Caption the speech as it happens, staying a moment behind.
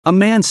a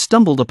man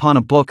stumbled upon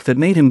a book that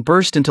made him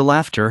burst into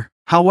laughter.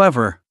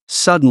 However,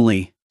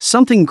 suddenly,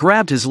 something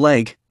grabbed his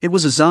leg. It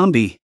was a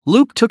zombie.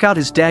 Luke took out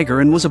his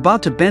dagger and was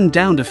about to bend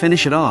down to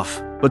finish it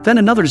off, but then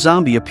another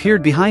zombie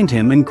appeared behind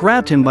him and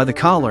grabbed him by the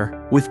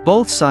collar, with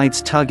both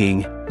sides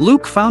tugging.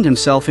 Luke found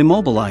himself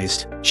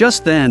immobilized.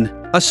 Just then,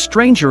 a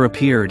stranger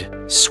appeared,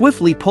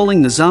 swiftly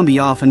pulling the zombie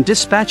off and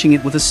dispatching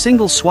it with a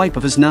single swipe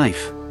of his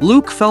knife.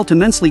 Luke felt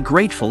immensely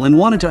grateful and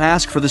wanted to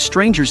ask for the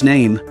stranger's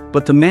name,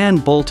 but the man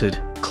bolted,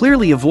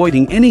 clearly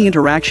avoiding any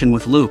interaction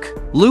with Luke.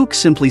 Luke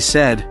simply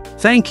said,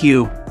 "Thank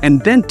you,"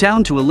 and bent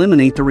down to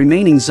eliminate the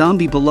remaining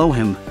zombie below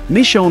him.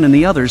 Michonne and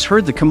the others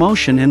heard the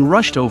commotion and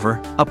rushed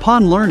over.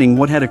 Upon learning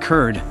what had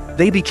occurred,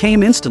 they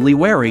became instantly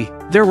wary.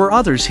 There were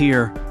others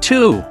here,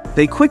 too.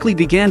 They quickly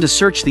began to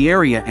search the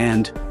area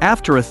and,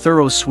 after a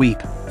thorough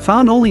sweep,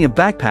 found only a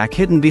backpack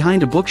hidden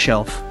behind a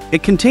bookshelf.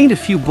 It contained a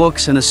few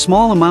books and a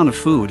small amount of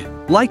food,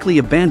 likely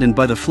abandoned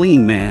by the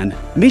fleeing man.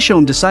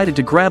 Michonne decided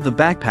to grab the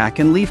backpack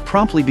and leave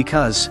promptly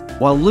because,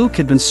 while Luke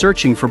had been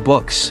searching for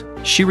books,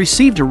 she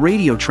received a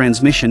radio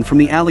transmission from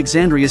the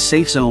Alexandria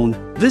safe zone.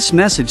 This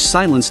message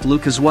silenced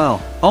Luke as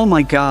well. Oh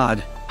my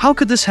god, how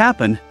could this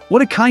happen?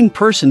 What a kind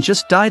person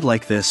just died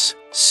like this.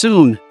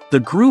 Soon, the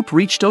group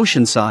reached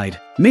Oceanside.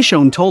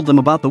 Michonne told them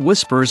about the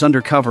Whisperers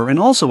undercover and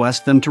also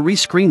asked them to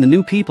rescreen the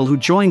new people who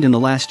joined in the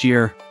last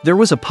year. There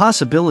was a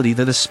possibility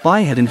that a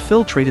spy had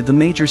infiltrated the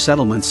major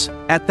settlements.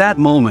 At that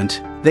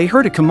moment, they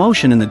heard a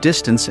commotion in the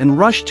distance and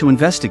rushed to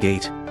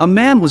investigate. A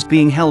man was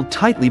being held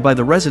tightly by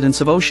the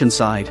residents of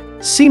Oceanside,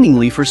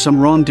 seemingly for some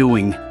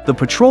wrongdoing. The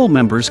patrol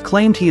members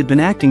claimed he had been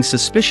acting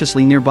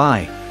suspiciously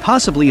nearby,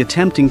 possibly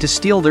attempting to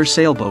steal their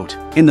sailboat.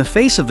 In the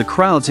face of the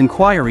crowd's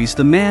inquiries,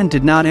 the man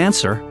did not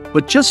answer,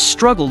 but just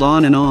struggled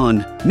on and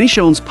on.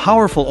 Michonne's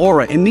powerful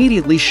aura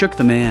immediately shook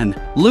the man.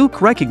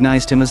 Luke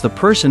recognized him as the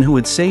person who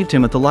had saved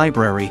him at the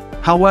library.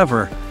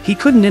 However, he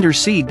couldn't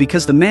intercede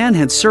because the man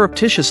had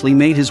surreptitiously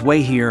made his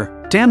way here,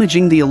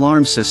 damaging the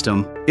alarm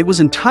system. It was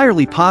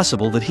entirely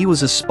possible that he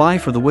was a spy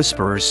for the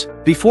Whisperers.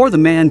 Before the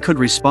man could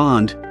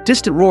respond,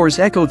 distant roars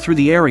echoed through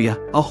the area.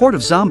 A horde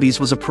of zombies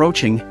was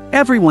approaching.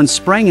 Everyone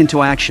sprang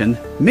into action.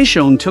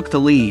 Michonne took the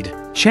lead,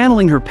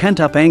 channeling her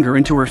pent-up anger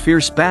into her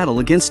fierce battle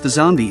against the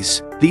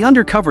zombies. The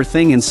undercover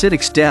thing and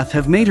Siddiq's death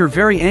have made her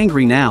very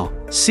angry now.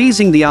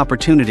 Seizing the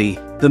opportunity,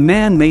 the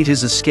man made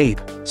his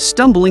escape,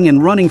 stumbling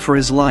and running for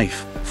his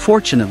life.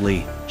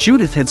 Fortunately,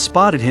 Judith had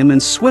spotted him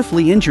and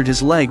swiftly injured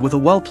his leg with a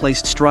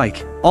well-placed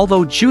strike.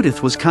 Although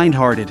Judith was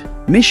kind-hearted,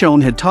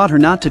 Michonne had taught her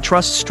not to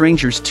trust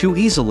strangers too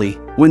easily.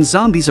 When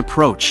zombies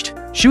approached,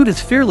 Judith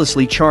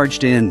fearlessly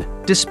charged in,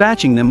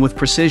 dispatching them with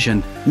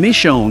precision.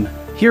 Michonne,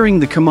 hearing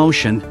the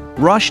commotion,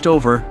 rushed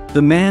over.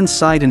 The man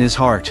sighed in his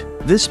heart.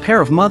 This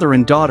pair of mother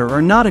and daughter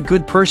are not a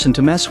good person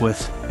to mess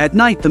with. At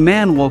night, the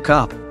man woke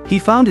up. He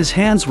found his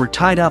hands were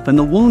tied up and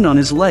the wound on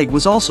his leg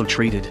was also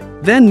treated.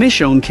 Then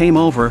Michonne came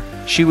over.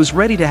 She was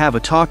ready to have a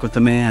talk with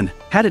the man.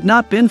 Had it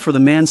not been for the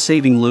man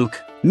saving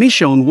Luke,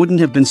 Michonne wouldn't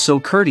have been so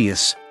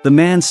courteous. The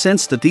man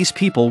sensed that these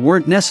people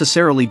weren't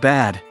necessarily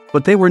bad,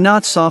 but they were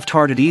not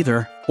soft-hearted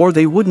either, or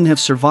they wouldn't have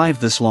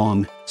survived this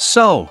long.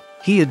 So,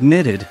 he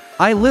admitted,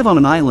 "I live on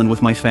an island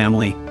with my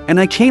family, and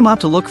I came out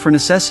to look for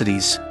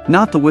necessities,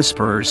 not the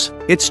Whisperers.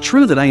 It's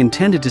true that I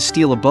intended to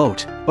steal a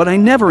boat, but I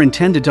never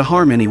intended to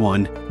harm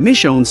anyone."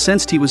 Michonne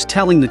sensed he was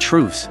telling the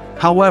truth.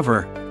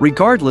 However,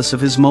 regardless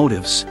of his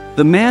motives,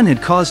 the man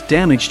had caused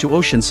damage to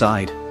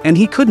Oceanside, and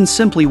he couldn't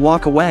simply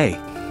walk away.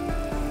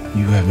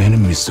 You have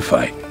enemies to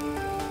fight.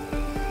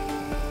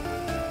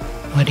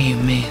 What do you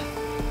mean?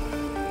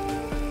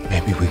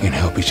 Maybe we can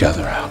help each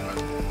other out.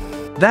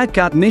 That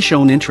got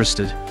Michonne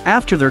interested.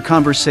 After their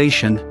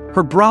conversation,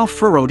 her brow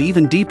furrowed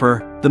even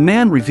deeper. The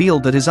man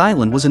revealed that his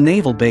island was a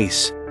naval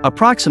base,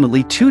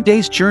 approximately 2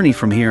 days' journey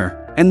from here,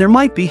 and there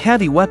might be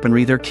heavy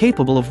weaponry there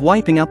capable of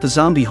wiping out the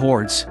zombie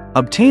hordes.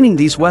 Obtaining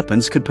these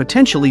weapons could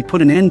potentially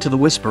put an end to the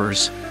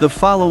Whisperers. The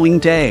following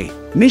day,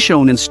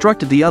 Michonne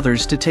instructed the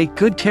others to take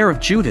good care of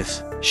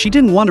Judith. She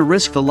didn't want to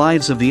risk the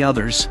lives of the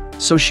others,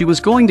 so she was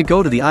going to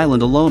go to the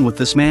island alone with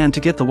this man to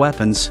get the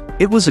weapons.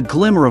 It was a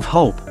glimmer of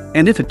hope,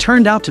 and if it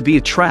turned out to be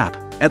a trap,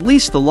 at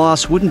least the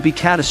loss wouldn't be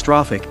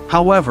catastrophic.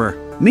 However,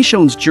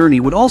 Michonne's journey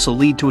would also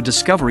lead to a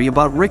discovery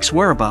about Rick's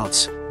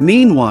whereabouts.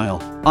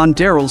 Meanwhile, on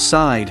Daryl's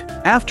side,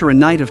 after a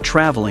night of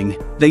traveling,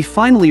 they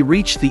finally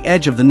reached the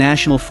edge of the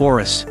national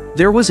forest.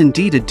 There was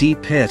indeed a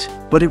deep pit,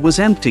 but it was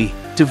empty,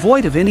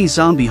 devoid of any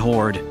zombie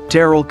horde.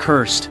 Daryl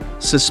cursed,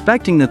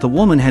 suspecting that the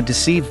woman had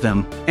deceived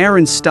them.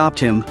 Aaron stopped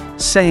him,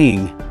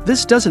 saying,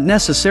 "This doesn't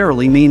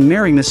necessarily mean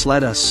Mary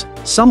misled us.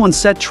 Someone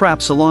set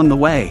traps along the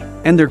way,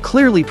 and they're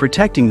clearly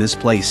protecting this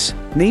place.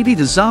 Maybe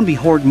the zombie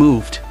horde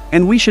moved,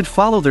 and we should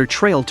follow their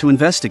trail to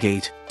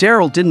investigate."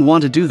 Daryl didn't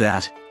want to do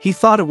that. He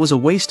thought it was a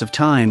waste of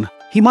time.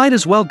 He might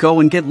as well go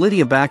and get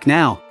Lydia back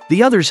now.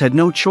 The others had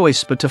no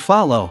choice but to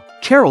follow.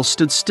 Carol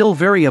stood still,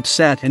 very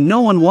upset, and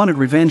no one wanted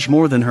revenge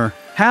more than her.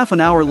 Half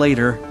an hour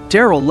later,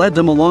 Daryl led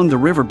them along the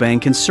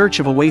riverbank in search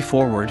of a way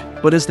forward,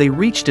 but as they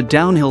reached a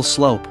downhill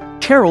slope,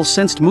 Carol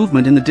sensed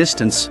movement in the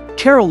distance.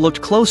 Carol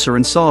looked closer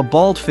and saw a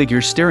bald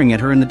figure staring at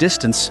her in the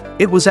distance.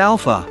 It was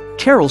Alpha.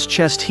 Carol's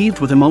chest heaved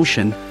with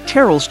emotion.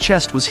 Carol's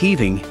chest was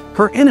heaving.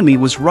 Her enemy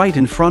was right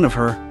in front of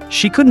her.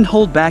 She couldn't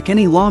hold back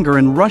any longer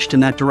and rushed in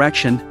that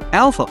direction.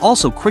 Alpha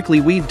also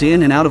quickly weaved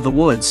in and out of the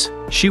woods.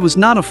 She was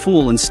not a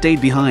fool and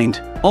stayed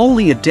behind.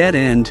 Only a dead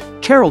end.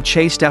 Carol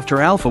chased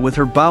after Alpha with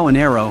her bow and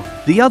arrow.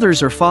 The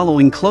others are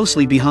following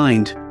closely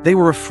behind. They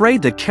were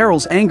afraid that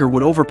Carol's anger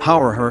would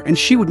overpower her and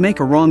she would make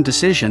a wrong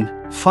decision.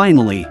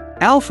 Finally,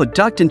 Alpha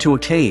ducked into a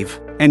cave,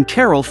 and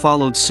Carol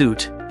followed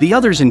suit. The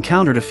others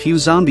encountered a few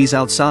zombies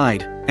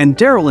outside, and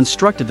Daryl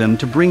instructed them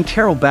to bring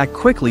Carol back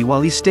quickly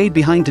while he stayed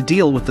behind to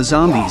deal with the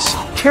zombies.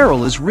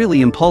 Carol is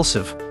really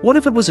impulsive. What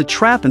if it was a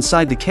trap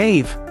inside the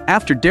cave?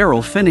 After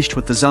Daryl finished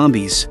with the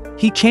zombies,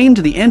 he came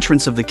to the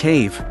entrance of the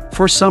cave.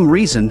 For some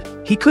reason,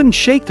 he couldn't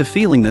shake the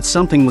feeling that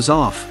something was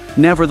off.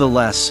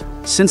 Nevertheless,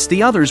 since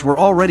the others were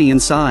already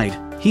inside,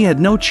 he had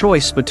no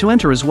choice but to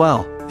enter as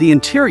well. The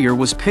interior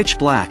was pitch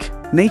black,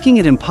 making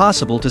it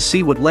impossible to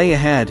see what lay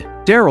ahead.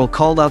 Daryl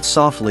called out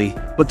softly,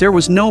 but there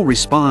was no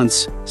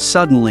response.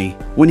 Suddenly,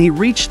 when he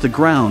reached the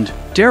ground,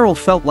 Daryl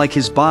felt like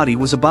his body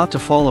was about to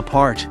fall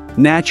apart.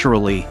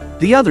 Naturally,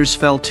 the others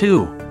fell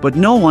too, but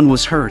no one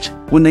was hurt.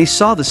 When they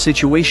saw the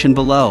situation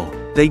below,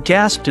 they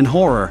gasped in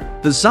horror.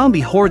 The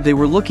zombie horde they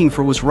were looking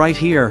for was right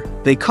here.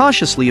 They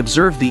cautiously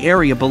observed the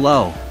area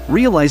below,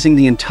 realizing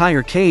the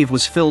entire cave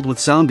was filled with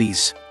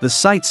zombies. The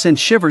sight sent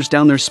shivers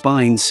down their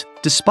spines.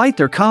 Despite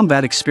their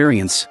combat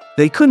experience,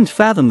 they couldn't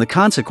fathom the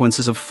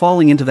consequences of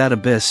falling into that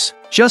abyss.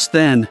 Just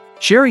then,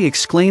 Jerry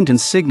exclaimed and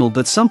signaled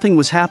that something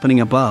was happening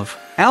above.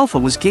 Alpha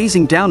was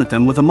gazing down at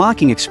them with a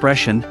mocking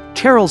expression.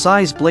 Carol's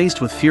eyes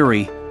blazed with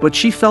fury, but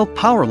she felt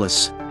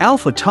powerless.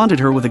 Alpha taunted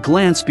her with a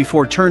glance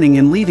before turning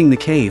and leaving the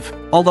cave.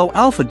 Although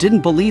Alpha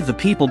didn't believe the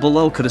people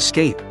below could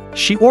escape,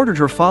 she ordered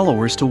her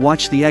followers to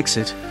watch the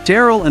exit.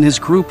 Daryl and his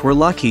group were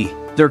lucky.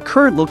 Their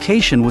current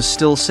location was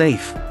still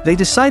safe. They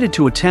decided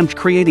to attempt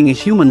creating a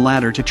human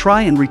ladder to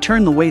try and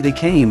return the way they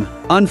came.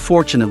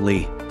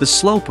 Unfortunately, the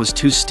slope was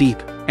too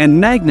steep, and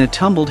Magna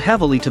tumbled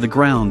heavily to the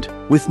ground.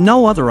 With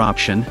no other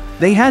option,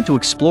 they had to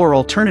explore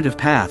alternative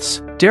paths.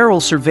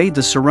 Daryl surveyed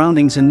the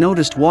surroundings and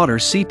noticed water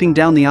seeping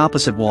down the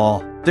opposite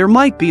wall. There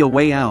might be a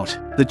way out.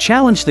 The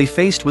challenge they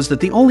faced was that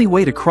the only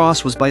way to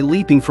cross was by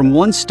leaping from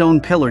one stone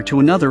pillar to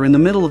another in the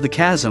middle of the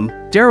chasm.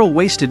 Daryl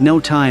wasted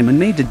no time and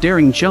made the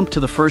daring jump to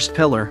the first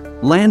pillar,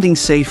 landing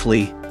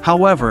safely.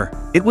 However,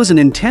 it was an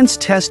intense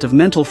test of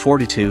mental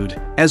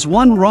fortitude, as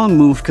one wrong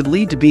move could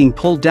lead to being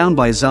pulled down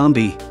by a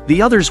zombie.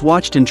 The others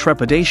watched in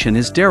trepidation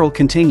as Daryl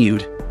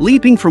continued,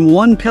 leaping from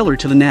one pillar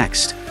to the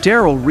next.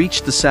 Daryl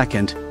reached the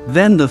second,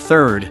 then the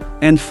third,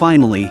 and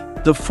finally,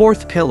 the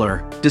fourth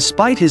pillar.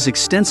 Despite his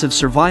extensive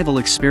survival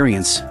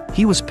experience,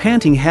 he was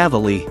panting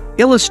heavily,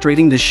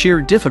 illustrating the sheer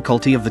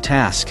difficulty of the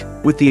task.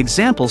 With the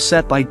example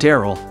set by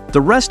Daryl,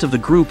 the rest of the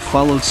group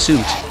followed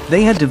suit.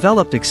 They had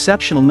developed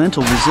exceptional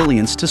mental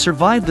resilience to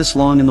survive this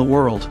long in the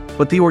world,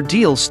 but the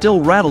ordeal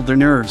still rattled their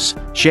nerves.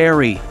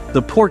 Jerry,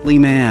 the portly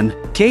man,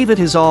 gave it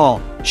his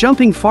all,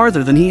 jumping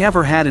farther than he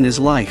ever had in his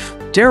life.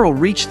 Daryl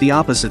reached the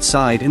opposite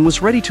side and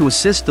was ready to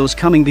assist those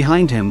coming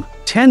behind him.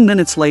 10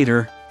 minutes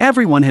later,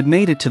 everyone had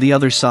made it to the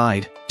other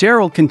side.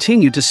 Daryl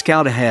continued to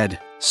scout ahead,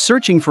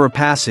 searching for a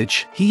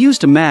passage. He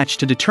used a match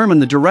to determine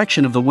the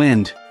direction of the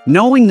wind,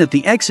 knowing that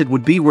the exit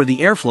would be where the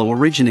airflow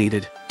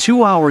originated.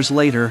 2 hours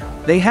later,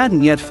 they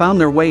hadn't yet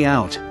found their way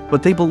out,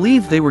 but they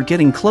believed they were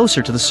getting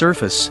closer to the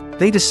surface.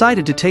 They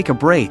decided to take a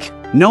break,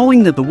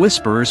 knowing that the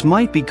Whisperers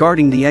might be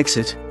guarding the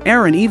exit.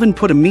 Aaron even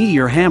put a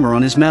meteor hammer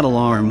on his metal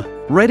arm,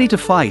 ready to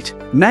fight.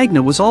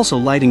 Magna was also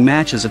lighting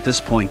matches at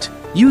this point,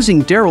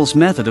 using Daryl's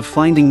method of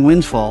finding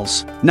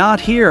windfalls. Not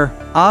here,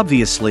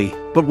 obviously,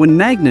 but when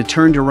Magna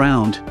turned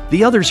around,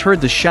 the others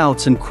heard the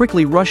shouts and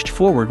quickly rushed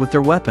forward with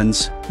their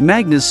weapons.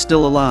 Magna's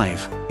still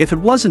alive. If it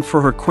wasn't for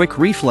her quick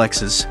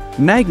reflexes,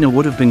 Magna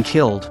would have been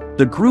killed.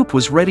 The group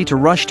was ready to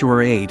rush to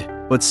her aid,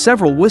 but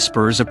several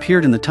Whisperers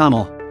appeared in the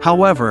tunnel.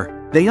 However,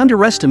 they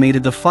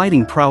underestimated the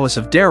fighting prowess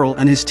of Daryl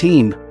and his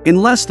team. In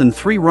less than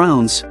 3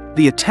 rounds,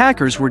 the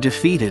attackers were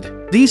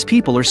defeated. These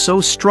people are so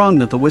strong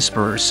that the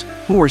Whisperers,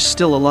 who are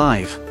still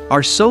alive,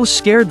 are so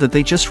scared that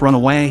they just run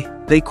away.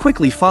 They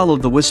quickly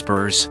followed the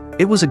Whisperers.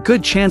 It was a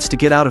good chance to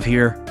get out of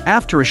here.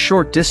 After a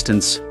short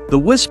distance, the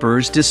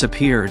Whisperers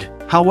disappeared.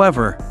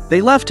 However,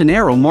 they left an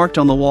arrow marked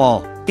on the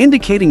wall,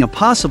 indicating a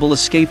possible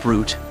escape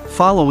route.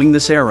 Following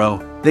this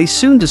arrow, they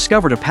soon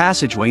discovered a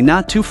passageway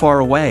not too far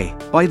away.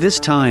 By this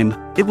time,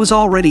 it was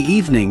already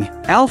evening.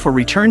 Alpha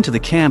returned to the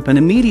camp and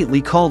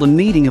immediately called a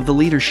meeting of the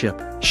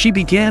leadership. She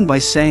began by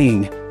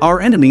saying, "Our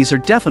enemies are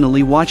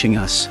definitely watching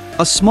us.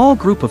 A small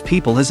group of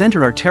people has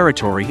entered our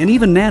territory and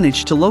even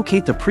managed to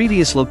locate the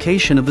previous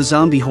location of the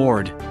zombie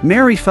horde."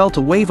 Mary felt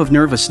a wave of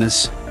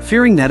nervousness,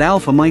 fearing that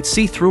Alpha might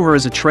see through her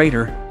as a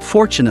traitor.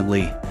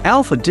 Fortunately,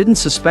 Alpha didn't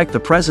suspect the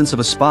presence of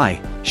a spy.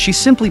 She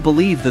simply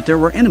believed that there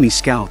were enemy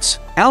scouts.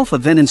 Alpha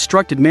then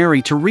instructed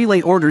Mary to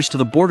relay orders to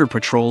the border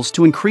patrols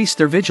to increase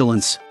their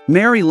vigilance.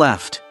 Mary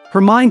left,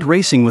 her mind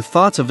racing with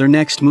thoughts of their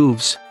next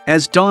moves.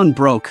 As dawn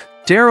broke,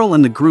 Daryl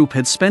and the group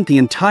had spent the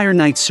entire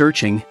night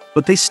searching,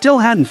 but they still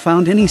hadn't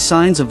found any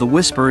signs of the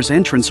Whisperer's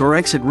entrance or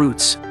exit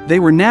routes. They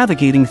were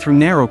navigating through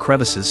narrow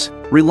crevices.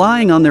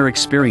 Relying on their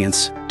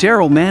experience,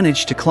 Daryl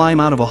managed to climb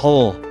out of a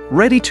hole,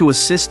 ready to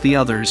assist the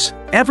others.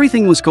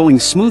 Everything was going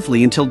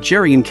smoothly until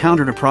Jerry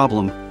encountered a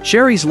problem.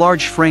 Jerry's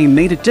large frame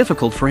made it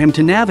difficult for him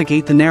to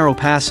navigate the narrow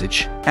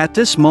passage. At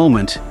this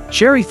moment,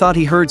 Jerry thought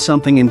he heard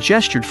something and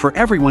gestured for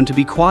everyone to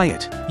be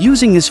quiet.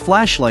 Using his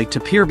flashlight to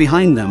peer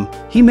behind them,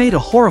 he made a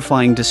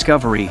horrifying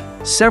discovery.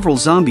 Several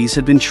zombies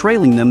had been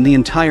trailing them the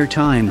entire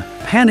time.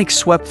 Panic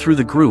swept through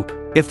the group.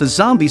 If the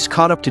zombies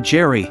caught up to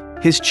Jerry,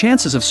 his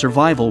chances of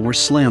survival were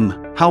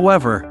slim.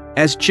 However,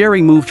 as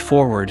Jerry moved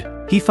forward,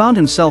 he found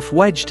himself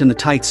wedged in the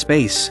tight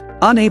space.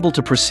 Unable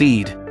to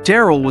proceed,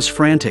 Daryl was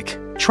frantic,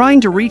 trying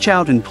to reach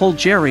out and pull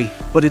Jerry,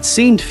 but it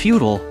seemed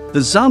futile.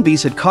 The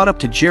zombies had caught up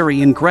to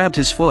Jerry and grabbed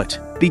his foot.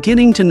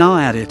 Beginning to gnaw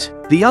at it,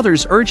 the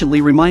others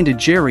urgently reminded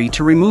Jerry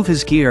to remove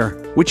his gear,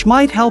 which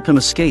might help him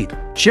escape.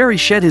 Jerry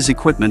shed his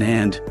equipment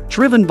and,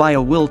 driven by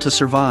a will to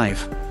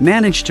survive,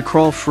 managed to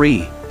crawl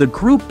free. The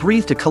group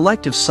breathed a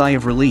collective sigh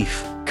of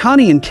relief.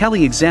 Connie and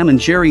Kelly examined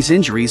Jerry's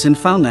injuries and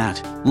found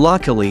that,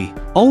 luckily,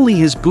 only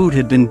his boot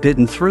had been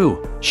bitten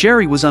through.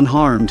 Jerry was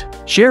unharmed.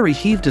 Jerry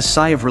heaved a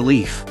sigh of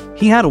relief.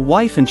 He had a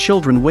wife and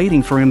children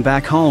waiting for him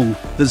back home.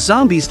 The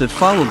zombies that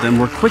followed them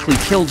were quickly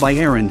killed by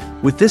Aaron.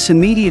 With this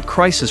immediate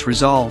crisis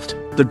resolved,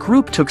 the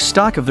group took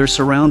stock of their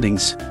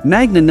surroundings.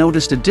 Magna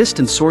noticed a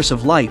distant source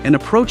of light and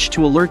approached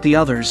to alert the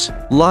others.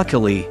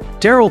 Luckily,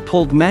 Daryl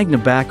pulled Magna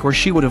back or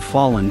she would have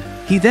fallen.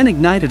 He then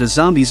ignited a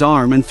zombie's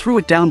arm and threw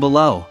it down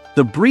below.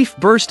 The brief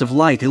burst of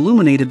light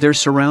illuminated their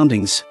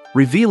surroundings,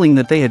 revealing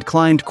that they had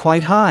climbed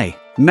quite high.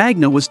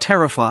 Magna was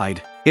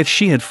terrified. If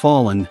she had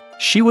fallen,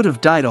 she would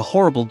have died a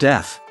horrible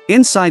death.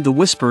 Inside the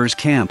Whisperer's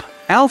camp,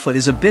 Alpha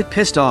is a bit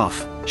pissed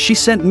off. She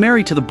sent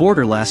Mary to the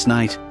border last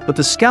night, but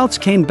the scouts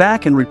came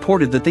back and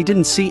reported that they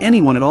didn't see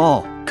anyone at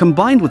all.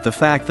 Combined with the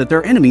fact that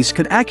their enemies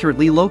could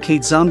accurately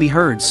locate zombie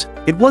herds,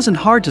 it wasn't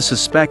hard to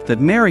suspect that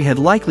Mary had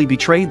likely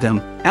betrayed them.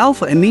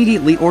 Alpha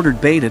immediately ordered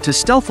Beta to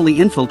stealthily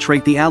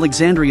infiltrate the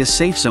Alexandria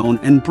safe zone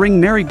and bring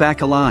Mary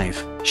back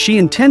alive. She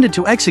intended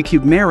to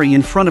execute Mary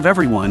in front of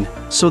everyone,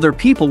 so their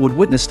people would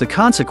witness the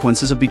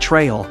consequences of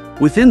betrayal.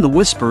 Within the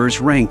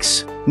Whisperer's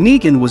ranks,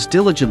 Negan was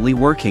diligently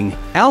working.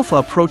 Alpha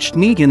approached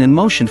Negan and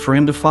motioned for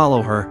him to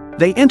follow her.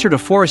 They entered a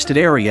forested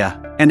area,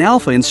 and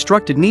Alpha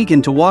instructed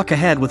Negan to walk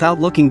ahead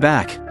without looking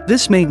back.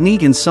 This made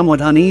Negan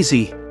somewhat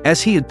uneasy,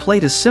 as he had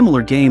played a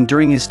similar game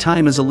during his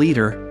time as a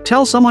leader.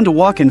 Tell someone to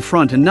walk in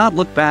front and not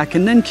look back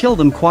and then kill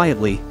them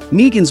quietly.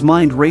 Negan's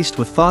mind raced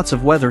with thoughts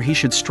of whether he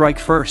should strike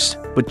first,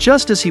 but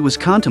just as he was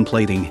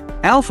contemplating,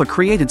 Alpha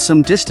created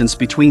some distance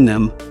between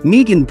them.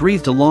 Negan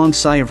breathed a long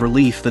sigh of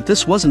relief that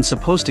this wasn't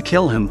supposed to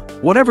kill him.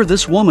 Whatever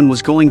this woman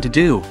was going to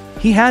do,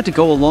 he had to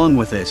go along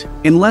with it.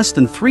 In less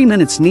than 3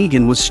 minutes,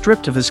 Negan was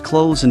stripped of his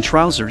clothes and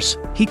trousers.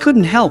 He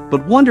couldn't help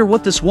but wonder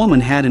what this woman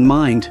had in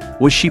mind.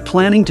 Was she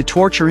planning to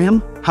torture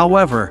him?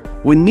 However,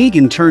 when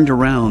Negan turned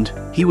around,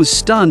 he was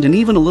stunned and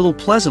even a little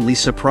pleasantly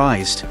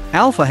surprised.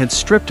 Alpha had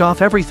stripped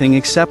off everything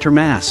except her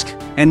mask,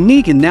 and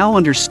Negan now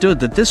understood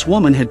that this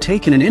woman had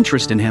taken an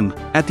interest in him.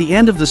 At the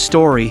end of the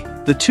story,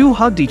 the two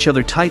hugged each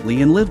other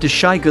tightly and lived a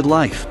shy good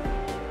life.